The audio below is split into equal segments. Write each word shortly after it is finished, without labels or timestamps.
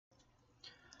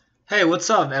Hey, what's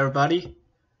up, everybody?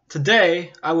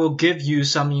 Today, I will give you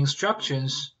some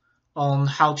instructions on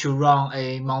how to run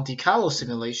a Monte Carlo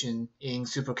simulation in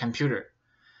supercomputer.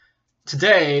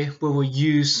 Today, we will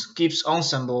use Gibbs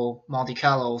Ensemble Monte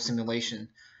Carlo simulation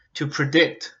to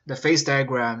predict the phase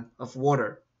diagram of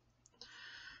water.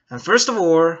 And first of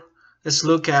all, let's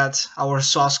look at our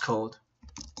source code.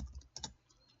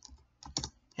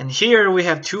 And here we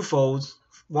have two folds.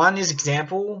 One is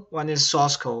example, one is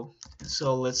source code.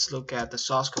 So let's look at the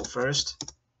source code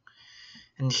first.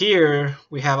 And here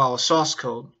we have our source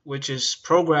code, which is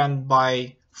programmed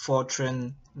by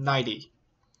FORTRAN 90.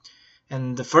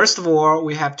 And first of all,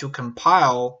 we have to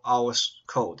compile our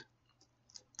code.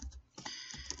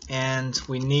 And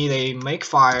we need a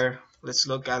makefile. Let's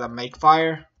look at a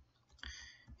makefile.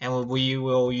 And we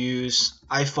will use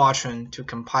ifort to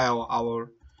compile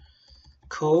our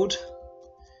code.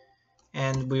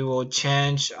 And we will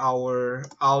change our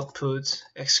output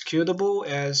executable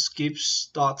as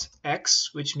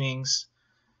gibbs.x, which means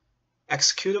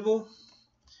executable.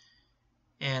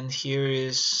 And here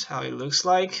is how it looks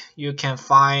like. You can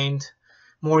find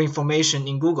more information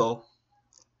in Google.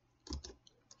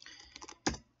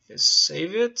 Just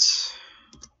save it.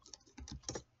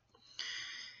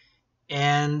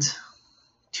 And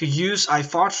to use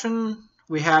ifort,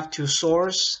 we have to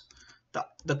source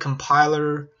the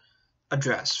compiler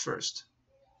address first.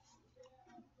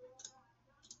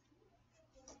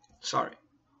 Sorry,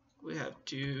 we have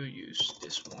to use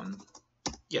this one.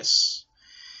 Yes.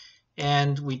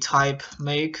 And we type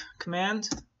make command.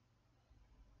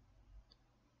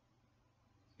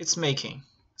 It's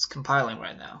compiling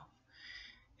right now.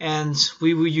 And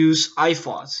we will use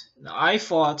ifort. The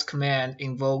ifort command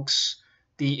invokes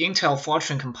the Intel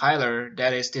FORTRAN compiler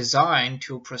that is designed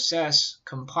to process,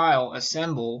 compile,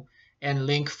 assemble, and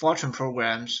link FORTRAN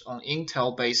programs on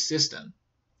Intel-based system.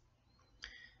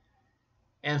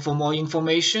 And for more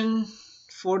information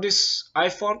for this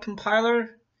ifort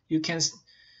compiler, you can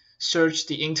search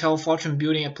the Intel FORTRAN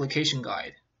building application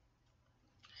guide.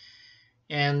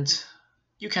 And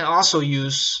you can also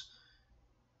use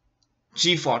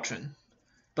gFORTRAN.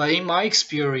 But in my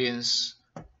experience,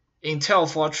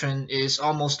 Intel FORTRAN is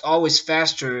almost always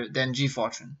faster than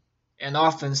gFORTRAN, and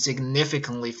often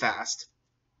significantly fast.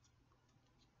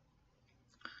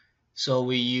 So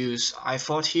we use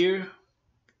ifort here.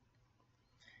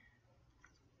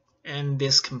 And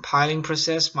this compiling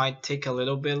process might take a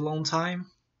little bit long time.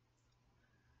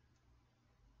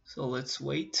 So let's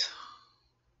wait.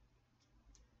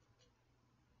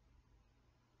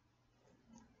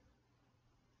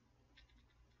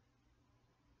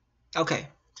 Okay,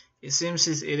 it seems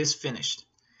it is finished.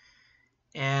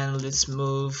 And let's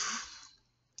move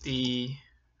the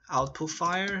output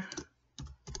file.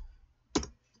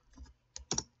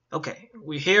 Okay,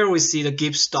 here we see the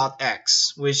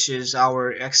gibbs.x, which is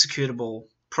our executable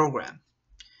program.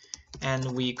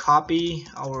 And we copy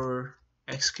our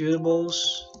executables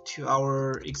to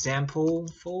our example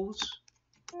folds.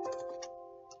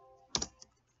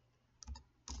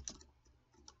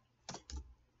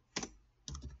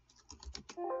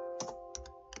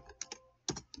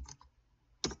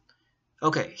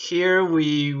 Okay, here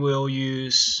we will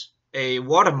use a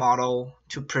water model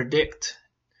to predict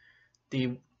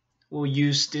we'll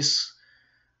use this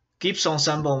Gibbs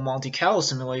Ensemble Monte Carlo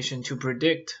simulation to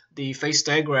predict the phase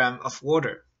diagram of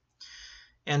water.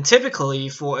 And typically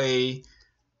for a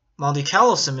Monte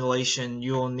Carlo simulation,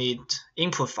 you will need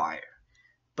input file.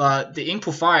 But the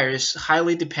input files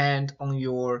highly depend on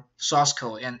your source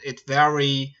code, and it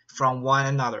varies from one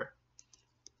another.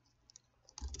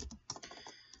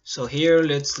 So here,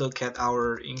 let's look at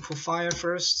our input file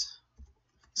first.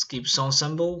 It's Gibbs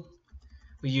Ensemble.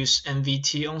 We use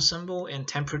MVT ensemble, and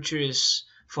temperature is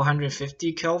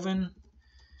 450 Kelvin.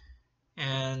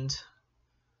 And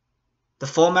the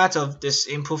format of this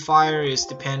input file is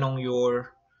depend on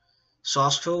your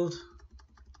source code.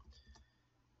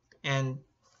 And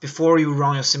before you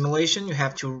run your simulation, you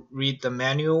have to read the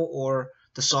manual or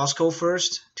the source code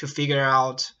first to figure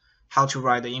out how to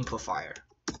write the input file.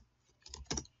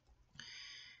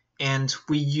 And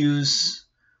we use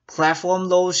platform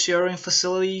load sharing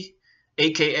facility,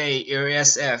 aka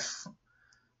AirSF,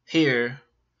 here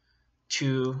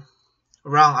to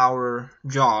run our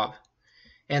job.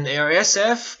 And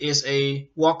AirSF is a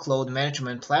workload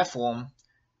management platform,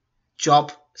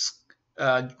 job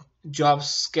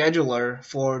scheduler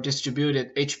for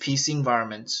distributed HPC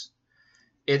environments.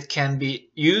 It can be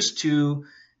used to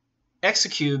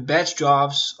execute batch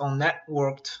jobs on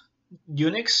networked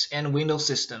Unix and Windows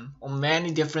system on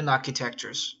many different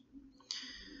architectures.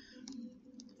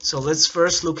 So let's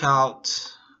first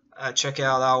check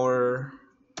out our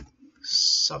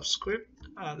subscript,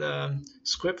 the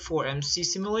script for MC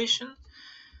simulation.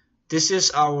 This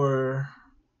is our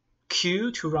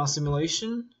queue to run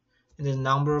simulation, and the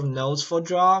number of nodes for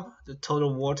job, the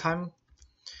total war time.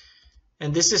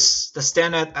 And this is the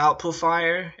standard output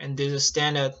file, and this is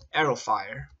standard arrow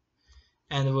file.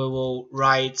 And we will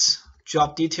write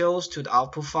job details to the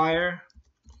output file.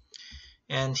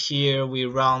 And here we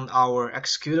run our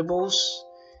executables.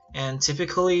 And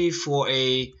typically for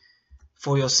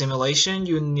your simulation,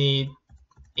 you need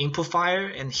input file,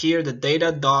 and here the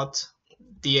data.dat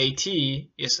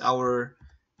is our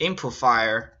input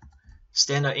file,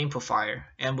 standard input file,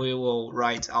 and we will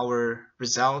write our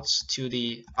results to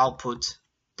the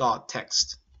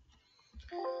output.text.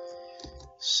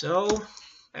 So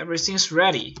everything's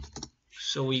ready,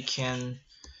 so we can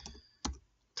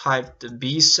type the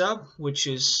b sub, which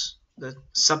is the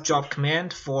subjob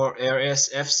command for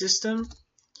LSF system,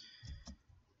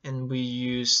 and we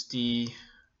use the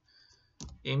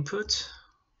input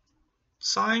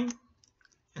sign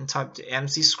and type the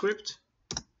MC script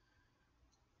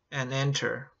and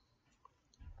enter.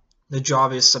 The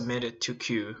job is submitted to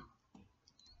queue.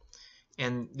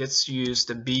 And let's use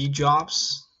the b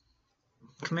jobs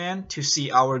command to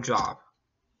see our job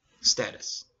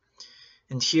status.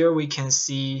 And here we can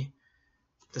see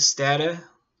the status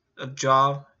of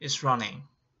job is running,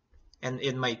 and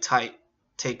it might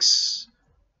takes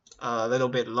a little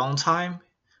bit long time,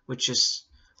 which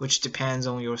depends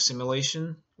on your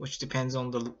simulation, which depends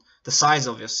on the size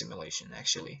of your simulation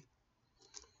actually.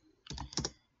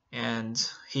 And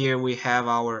here we have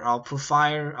our output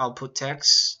file, output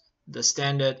text, the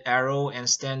standard arrow and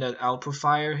standard output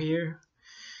file here.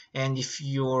 And if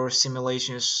your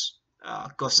simulations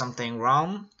got something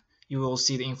wrong, you will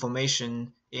see the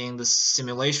information in the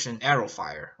simulation arrow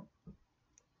file.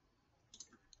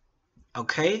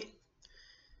 Okay,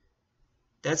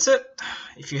 that's it.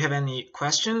 If you have any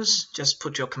questions, just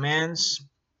put your comments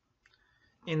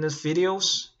in the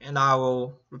videos and I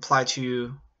will reply to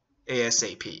you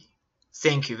ASAP.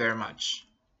 Thank you very much.